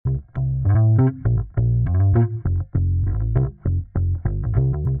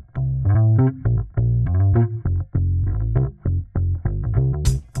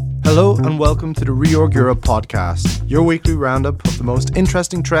and welcome to the Reorg Europe podcast, your weekly roundup of the most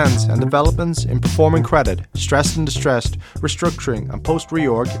interesting trends and developments in performing credit, stressed and distressed, restructuring and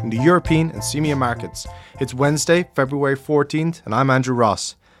post-reorg in the European and CEMEA markets. It's Wednesday, February 14th, and I'm Andrew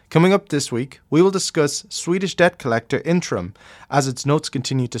Ross. Coming up this week, we will discuss Swedish debt collector Intrum as its notes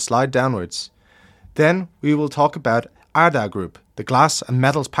continue to slide downwards. Then we will talk about Ardagh Group, the glass and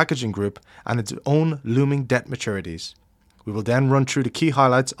metals packaging group, and its own looming debt maturities. We will then run through the key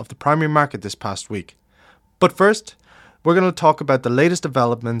highlights of the primary market this past week. But first, we're going to talk about the latest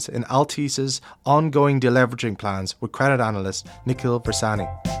developments in Altice's ongoing deleveraging plans with credit analyst Nikhil Versani.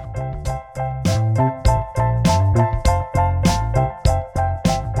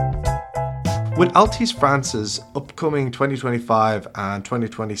 With Altice France's upcoming 2025 and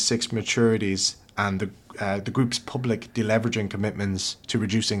 2026 maturities and the group's public deleveraging commitments to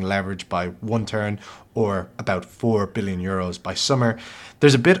reducing leverage by one turn or about 4 billion euros by summer,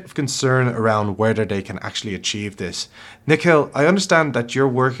 there's a bit of concern around whether they can actually achieve this. Nikhil, I understand that you're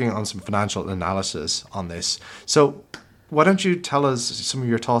working on some financial analysis on this. So why don't you tell us some of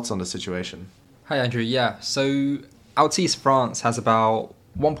your thoughts on the situation? Hi, Andrew. Yeah, so Altice France has about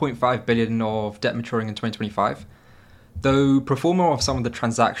 1.5 billion of debt maturing in 2025. Though pro forma of some of the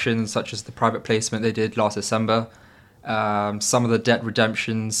transactions, such as the private placement they did last December, some of the debt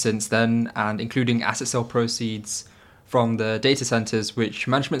redemptions since then, and including asset sale proceeds from the data centers, which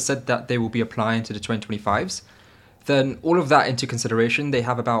management said that they will be applying to the 2025s, then all of that into consideration, they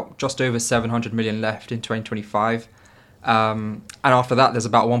have about just over 700 million left in 2025. And after that, there's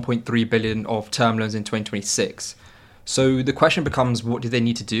about 1.3 billion of term loans in 2026. So the question becomes, what do they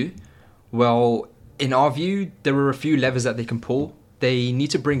need to do? Well, in our view, there are a few levers that they can pull. They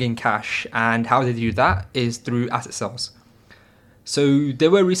need to bring in cash, and how they do that is through asset sales. So there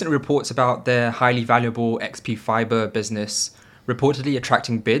were recent reports about their highly valuable XP Fiber business reportedly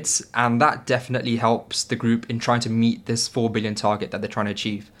attracting bids, and that definitely helps the group in trying to meet this 4 billion target that they're trying to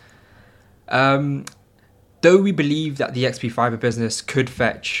achieve. Though we believe that the XP Fiber business could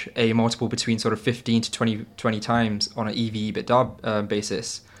fetch a multiple between sort of 15 to 20 times on an EV/EBITDA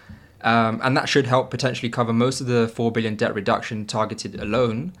basis, and that should help potentially cover most of the 4 billion debt reduction targeted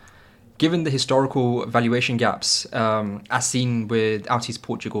alone, given the historical valuation gaps as seen with Altice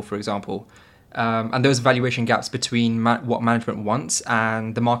Portugal, for example, and those valuation gaps between what management wants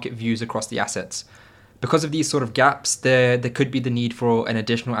and the market views across the assets. Because of these sort of gaps, there could be the need for an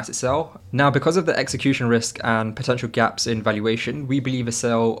additional asset sale. Now, because of the execution risk and potential gaps in valuation, we believe a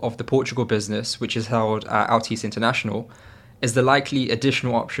sale of the Portugal business, which is held at Altice International, is the likely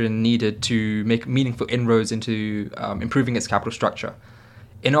additional option needed to make meaningful inroads into improving its capital structure.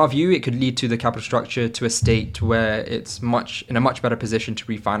 In our view, it could lead to the capital structure to a state where it's in a much better position to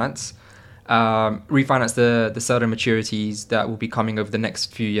refinance the certain maturities that will be coming over the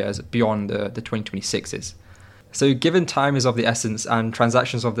next few years beyond the 2026s. So given time is of the essence and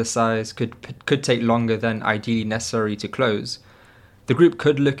transactions of this size could take longer than ideally necessary to close, the group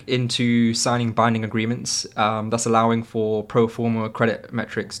could look into signing binding agreements, thus allowing for pro forma credit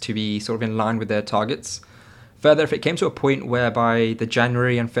metrics to be sort of in line with their targets. Further, if it came to a point whereby the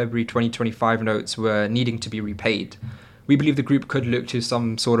January and February 2025 notes were needing to be repaid, we believe the group could look to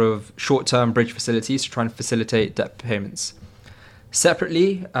some sort of short-term bridge facilities to try and facilitate debt payments.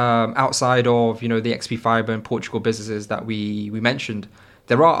 Separately, outside of the XP Fiber and Portugal businesses that we mentioned,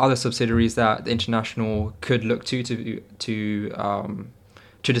 there are other subsidiaries that the international could look to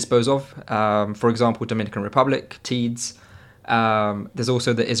dispose of. For example, Dominican Republic, TEEDS. There's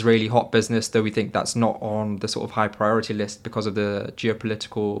also the Israeli hot business, though we think that's not on the sort of high priority list because of the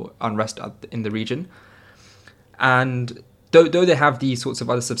geopolitical unrest in the region. And though they have these sorts of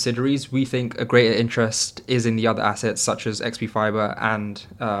other subsidiaries, we think a greater interest is in the other assets such as XP Fiber and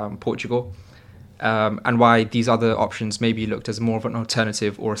Portugal. And why these other options may be looked as more of an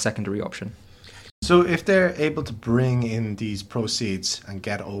alternative or a secondary option. So if they're able to bring in these proceeds and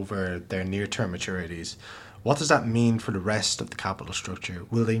get over their near-term maturities, what does that mean for the rest of the capital structure?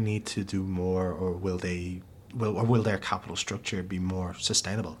 Will they need to do more, or will their capital structure be more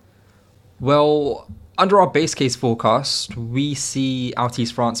sustainable? Well, under our base case forecast, we see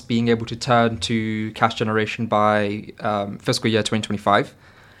Altice France being able to turn to cash generation by fiscal year 2025.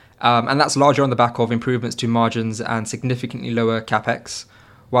 And that's largely on the back of improvements to margins and significantly lower capex,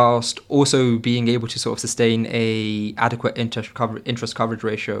 whilst also being able to sort of sustain a adequate interest coverage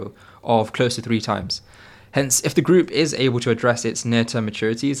ratio of close to 3 times. Hence, if the group is able to address its near-term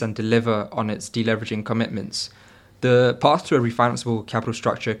maturities and deliver on its deleveraging commitments, the path to a refinanceable capital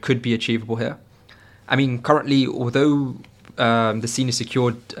structure could be achievable here. I mean, currently, although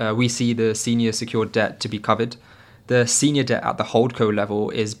we see the senior secured debt to be covered, the senior debt at the holdco level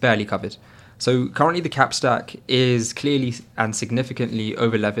is barely covered. So currently the cap stack is clearly and significantly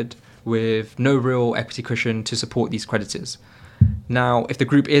overlevered, with no real equity cushion to support these creditors. Now, if the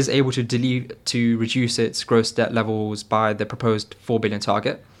group is able to reduce its gross debt levels by the proposed 4 billion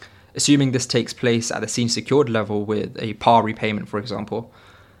target, assuming this takes place at the senior secured level with a par repayment, for example,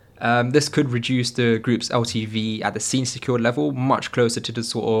 this could reduce the group's LTV at the senior secured level much closer to the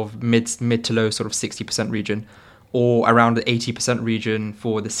sort of mid to low sort of 60% region, or around the 80% region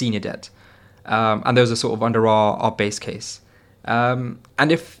for the senior debt. And those are sort of under our base case. And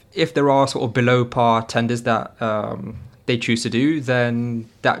if there are sort of below par tenders that they choose to do, then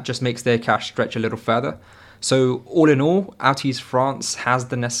that just makes their cash stretch a little further. So all in all, Altice France has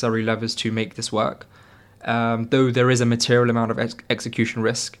the necessary levers to make this work. Though there is a material amount of execution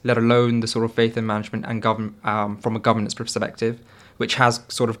risk, let alone the sort of faith in management and from a governance perspective, which has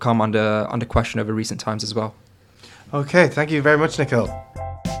sort of come under question over recent times as well. Okay, thank you very much, Nikhil.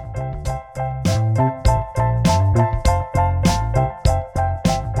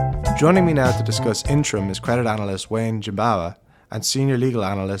 Joining me now to discuss Intrum is credit analyst Wayne Jimbawa and senior legal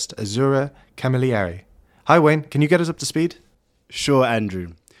analyst Azura Camilleri. Hi Wayne, can you get us up to speed? Sure,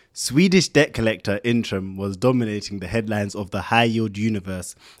 Andrew. Swedish debt collector Intrum was dominating the headlines of the high-yield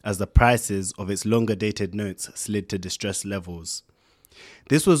universe as the prices of its longer-dated notes slid to distressed levels.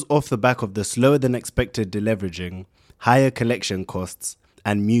 This was off the back of the slower-than-expected deleveraging, higher collection costs,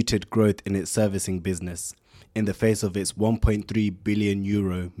 and muted growth in its servicing business, in the face of its €1.3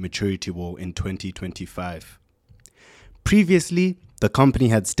 billion maturity wall in 2025. Previously, the company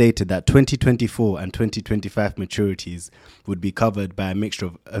had stated that 2024 and 2025 maturities would be covered by a mixture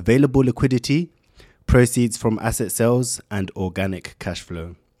of available liquidity, proceeds from asset sales, and organic cash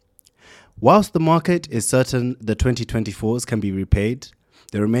flow. Whilst the market is certain the 2024s can be repaid,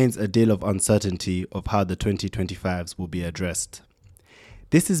 there remains a deal of uncertainty of how the 2025s will be addressed.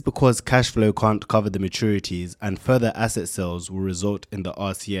 This is because cash flow can't cover the maturities, and further asset sales will result in the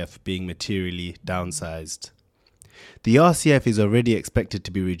RCF being materially downsized. The RCF is already expected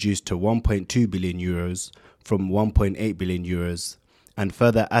to be reduced to €1.2 billion from €1.8 billion, and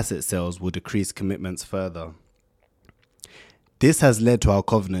further asset sales will decrease commitments further. This has led to our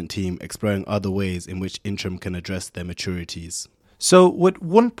covenant team exploring other ways in which Intrum can address their maturities. So with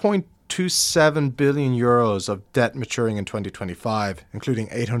 €1.27 billion of debt maturing in 2025, including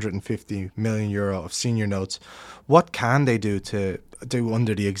 €850 million of senior notes, what can they do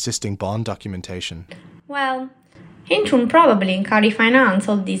under the existing bond documentation? Well, Intrum probably can refinance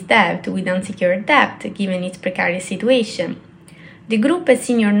all this debt with unsecured debt, given its precarious situation. The group has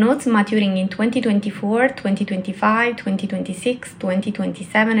senior notes maturing in 2024, 2025, 2026,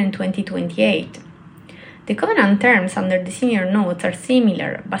 2027 and 2028. The covenant terms under the senior notes are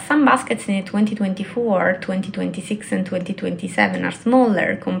similar, but some baskets in the 2024, 2026 and 2027 are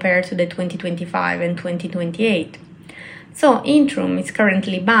smaller compared to the 2025 and 2028. So Intrum is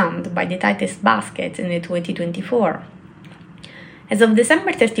currently bound by the tightest baskets in the 2024. As of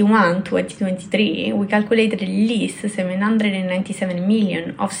December 31, 2023, we calculated at least 797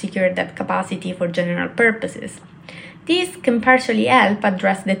 million of secured debt capacity for general purposes. This can partially help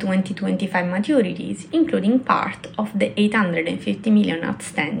address the 2025 maturities, including part of the 850 million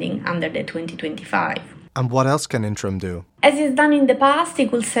outstanding under the 2025. And what else can Intrum do? As is done in the past,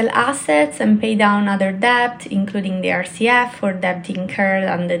 it could sell assets and pay down other debt, including the RCF or debt incurred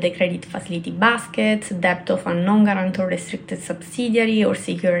under the credit facility baskets, debt of a non-guarantor restricted subsidiary or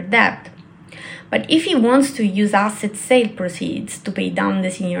secured debt. But if he wants to use asset sale proceeds to pay down the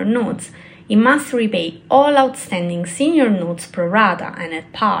senior notes, he must repay all outstanding senior notes pro rata and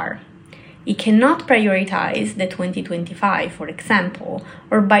at par. He cannot prioritize the 2025, for example,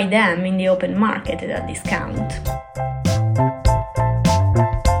 or buy them in the open market at a discount.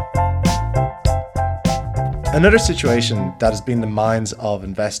 Another situation that has been in the minds of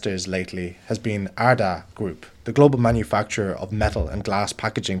investors lately has been Ardagh Group, the global manufacturer of metal and glass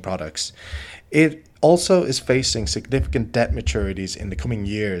packaging products. It also is facing significant debt maturities in the coming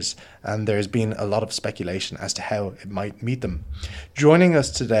years, and there's been a lot of speculation as to how it might meet them. Joining us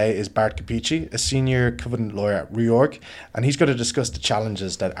today is Bart Capici, a senior covenant lawyer at Reorg, and he's going to discuss the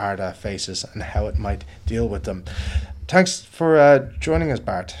challenges that Ardagh faces and how it might deal with them. Thanks for joining us,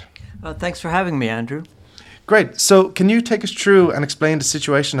 Bart. Thanks for having me, Andrew. Great. So can you take us through and explain the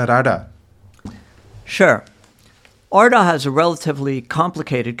situation at Ardagh? Sure. Ardagh has a relatively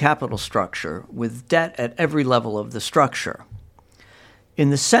complicated capital structure with debt at every level of the structure. In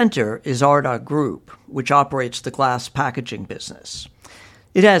the center is Ardagh Group, which operates the glass packaging business.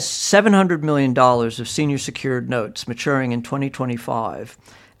 It has $700 million of senior secured notes maturing in 2025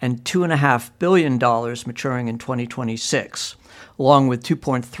 and $2.5 billion maturing in 2026, along with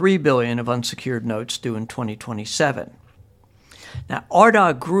 $2.3 billion of unsecured notes due in 2027. Now,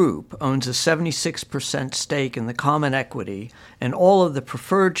 Ardagh Group owns a 76% stake in the common equity and all of the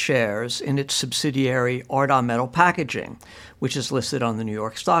preferred shares in its subsidiary Ardagh Metal Packaging, which is listed on the New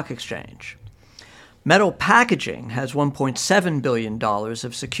York Stock Exchange. Metal Packaging has $1.7 billion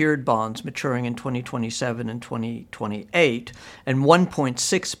of secured bonds maturing in 2027 and 2028, and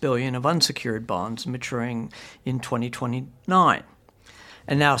 $1.6 billion of unsecured bonds maturing in 2029.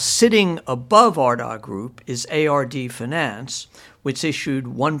 And now sitting above Ardagh Group is ARD Finance, which issued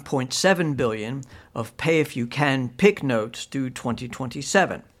 $1.7 billion of pay-if-you-can PIK notes due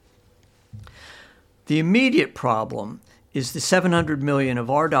 2027. The immediate problem is the $700 million of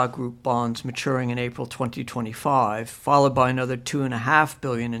Ardagh Group bonds maturing in April 2025, followed by another $2.5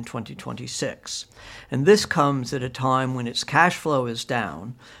 billion in 2026. And this comes at a time when its cash flow is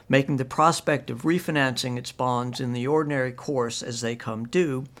down, making the prospect of refinancing its bonds in the ordinary course as they come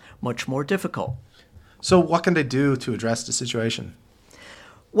due much more difficult. So what can they do to address the situation?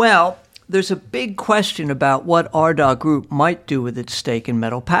 Well, there's a big question about what Ardagh Group might do with its stake in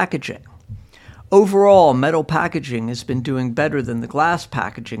Metal Packaging. Overall, Metal Packaging has been doing better than the glass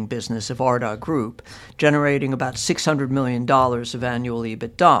packaging business of Ardagh Group, generating about $600 million of annual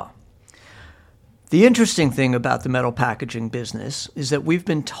EBITDA. The interesting thing about the metal packaging business is that we've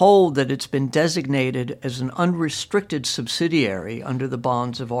been told that it's been designated as an unrestricted subsidiary under the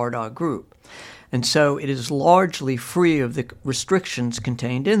bonds of Ardagh Group, and so it is largely free of the restrictions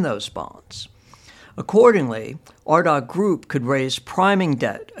contained in those bonds. Accordingly, Ardagh Group could raise priming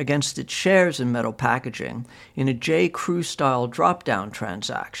debt against its shares in Metal Packaging in a J.Crew-style drop-down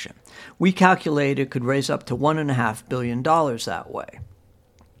transaction. We calculate it could raise up to $1.5 billion that way.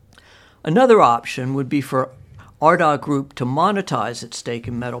 Another option would be for Ardagh Group to monetize its stake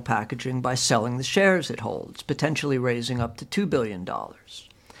in Metal Packaging by selling the shares it holds, potentially raising up to $2 billion.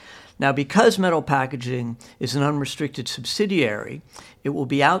 Now, because Metal Packaging is an unrestricted subsidiary, it will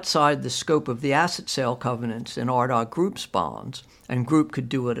be outside the scope of the asset sale covenants in Ardagh Group's bonds, and Group could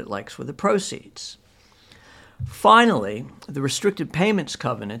do what it likes with the proceeds. Finally, the restricted payments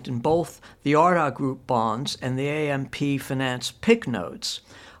covenant in both the Ardagh Group bonds and the AMP Finance PIK notes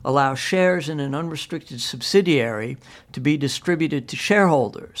allow shares in an unrestricted subsidiary to be distributed to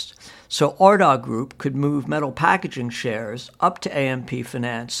shareholders. So Ardagh Group could move Metal Packaging shares up to AMP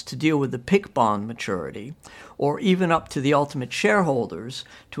Finance to deal with the PIK bond maturity, or even up to the ultimate shareholders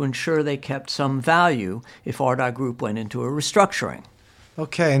to ensure they kept some value if Ardagh Group went into a restructuring.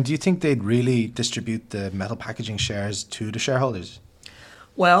 Okay, and do you think they'd really distribute the Metal Packaging shares to the shareholders?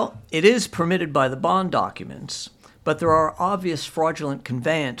 Well, it is permitted by the bond documents, but there are obvious fraudulent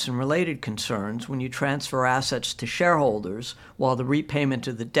conveyance and related concerns when you transfer assets to shareholders while the repayment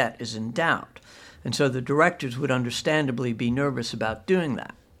of the debt is in doubt, and so the directors would understandably be nervous about doing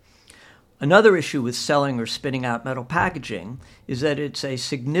that. Another issue with selling or spinning out Metal Packaging is that it's a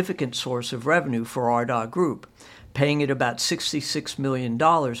significant source of revenue for Ardagh Group, paying it about $66 million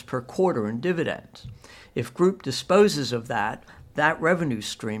per quarter in dividends. If Group disposes of that, that revenue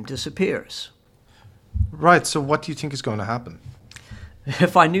stream disappears. Right, so what do you think is going to happen?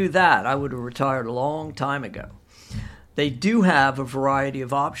 If I knew that, I would have retired a long time ago. They do have a variety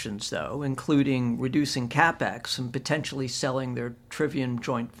of options, though, including reducing CapEx and potentially selling their Trivium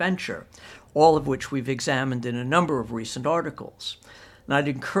joint venture, all of which we've examined in a number of recent articles. And I'd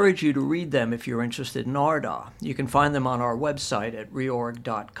encourage you to read them if you're interested in Ardagh. You can find them on our website at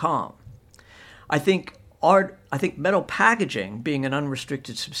reorg.com. I think Metal Packaging, being an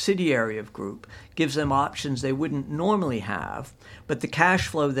unrestricted subsidiary of Group, gives them options they wouldn't normally have, but the cash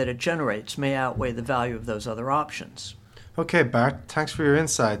flow that it generates may outweigh the value of those other options. Okay, Bart, thanks for your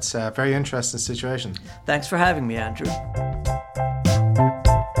insights. Very interesting situation. Thanks for having me, Andrew.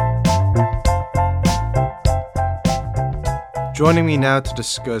 Joining me now to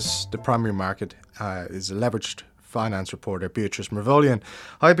discuss the primary market is a leveraged finance reporter, Beatrice Mervolian.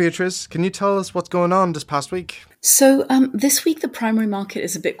 Hi, Beatrice. Can you tell us what's going on this past week? So this week, the primary market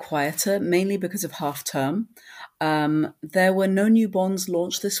is a bit quieter, mainly because of half term. There were no new bonds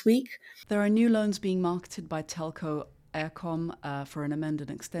launched this week. There are new loans being marketed by Telco Aircom for an amend and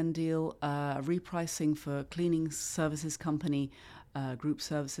extend deal, repricing for cleaning services company Group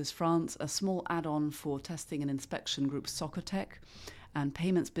Services France, a small add-on for testing and inspection group Socotec, and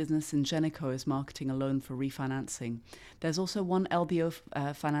payments business Ingenico is marketing a loan for refinancing. There's also one LBO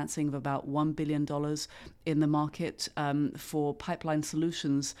financing of about $1 billion in the market for pipeline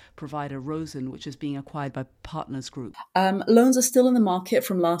solutions provider Rosen, which is being acquired by Partners Group. Loans are still in the market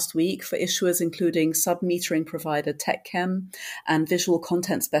from last week for issuers including sub-metering provider TechChem and visual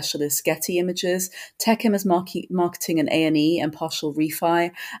content specialist Getty Images. TechChem is marketing an A&E and partial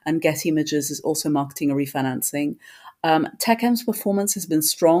refi, and Getty Images is also marketing a refinancing. TechM's performance has been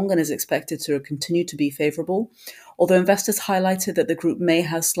strong and is expected to continue to be favorable, although investors highlighted that the group may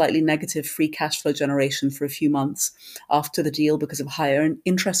have slightly negative free cash flow generation for a few months after the deal because of higher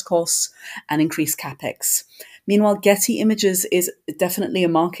interest costs and increased capex. Meanwhile, Getty Images is definitely a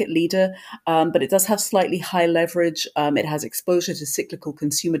market leader, but it does have slightly high leverage. It has exposure to cyclical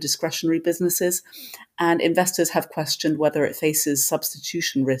consumer discretionary businesses, and investors have questioned whether it faces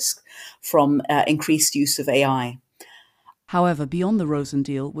substitution risk from increased use of AI. However, beyond the Rosen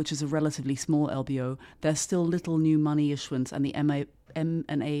deal, which is a relatively small LBO, there's still little new money issuance and the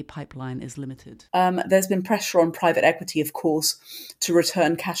M&A pipeline is limited. There's been pressure on private equity, of course, to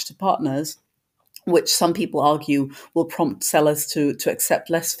return cash to partners, which some people argue will prompt sellers to accept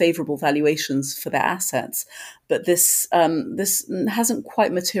less favorable valuations for their assets. But this hasn't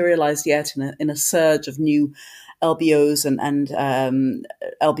quite materialized yet in a surge of new LBOs and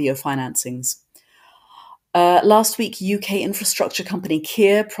LBO financings. Last week, UK infrastructure company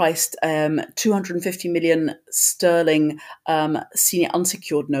Kier priced 250 million sterling senior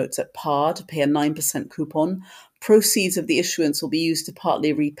unsecured notes at par to pay a 9% coupon. Proceeds of the issuance will be used to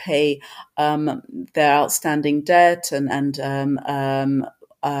partly repay their outstanding debt and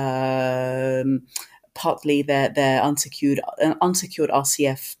partly their unsecured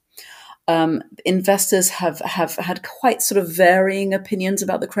RCF. Investors have had quite sort of varying opinions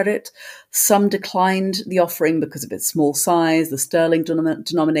about the credit. Some declined the offering because of its small size, the sterling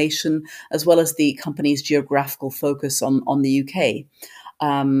denomination, as well as the company's geographical focus on the UK.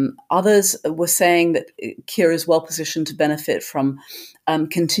 Others were saying that Kier is well positioned to benefit from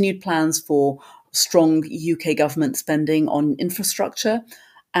continued plans for strong UK government spending on infrastructure.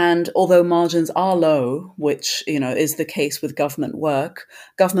 And although margins are low, which is the case with government work,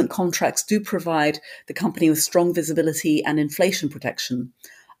 government contracts do provide the company with strong visibility and inflation protection.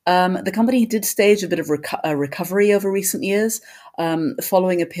 The company did stage a bit of a recovery over recent years,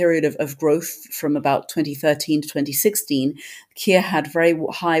 following a period of growth from about 2013 to 2016. Kier had very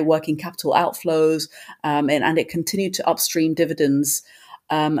high working capital outflows, and it continued to upstream dividends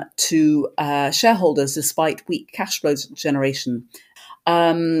to shareholders despite weak cash flow generation.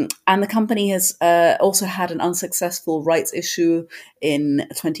 And the company has also had an unsuccessful rights issue in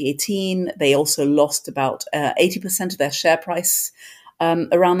 2018. They also lost about 80% of their share price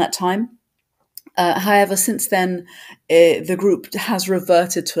around that time. However, since then, the group has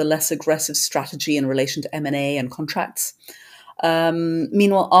reverted to a less aggressive strategy in relation to M&A and contracts.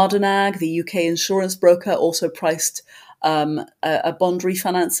 Meanwhile, Ardagh, the UK insurance broker, also priced a bond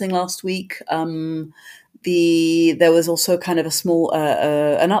refinancing last week. There was also kind of a small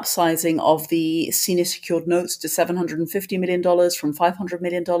an upsizing of the senior secured notes to $750 million from $500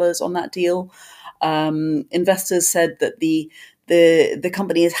 million on that deal. Investors said that the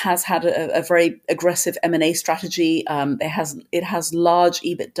company has had a very aggressive M&A strategy. It has large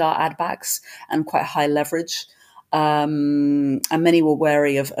EBITDA add-backs and quite high leverage. And many were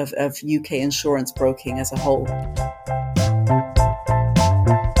wary of UK insurance broking as a whole.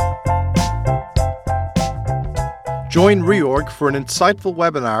 Join Reorg for an insightful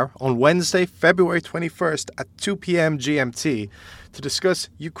webinar on Wednesday, February 21st at 2 p.m. GMT to discuss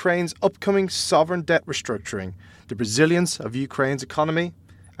Ukraine's upcoming sovereign debt restructuring, the resilience of Ukraine's economy,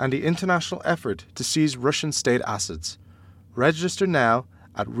 and the international effort to seize Russian state assets. Register now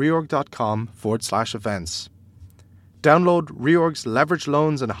at reorg.com/events. Download Reorg's Leverage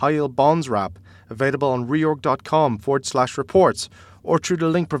Loans and High Yield Bonds wrap, available on reorg.com/reports or through the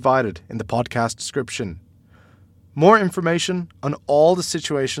link provided in the podcast description. More information on all the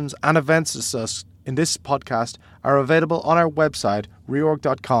situations and events discussed in this podcast are available on our website,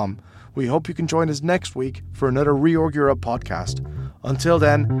 reorg.com. We hope you can join us next week for another Reorg Europe podcast. Until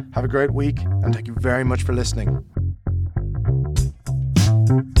then, have a great week and thank you very much for listening.